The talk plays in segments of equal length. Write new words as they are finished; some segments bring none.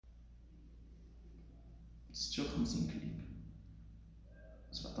56 كليك،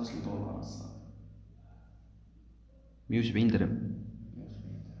 17 دولار الصافي. 170 درهم.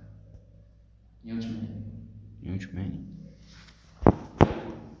 180.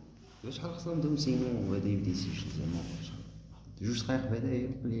 شحال خصنا نبداو نسينو هذا يبدا يسجل زعما جوج دقايق بعدا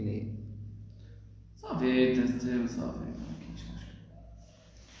يقول لي صافي دازت صافي مكاينش مشكل.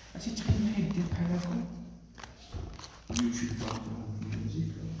 عرفتي تخيل معايا دير بحال هكا يوتيوب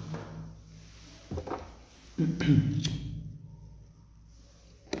ميوزيك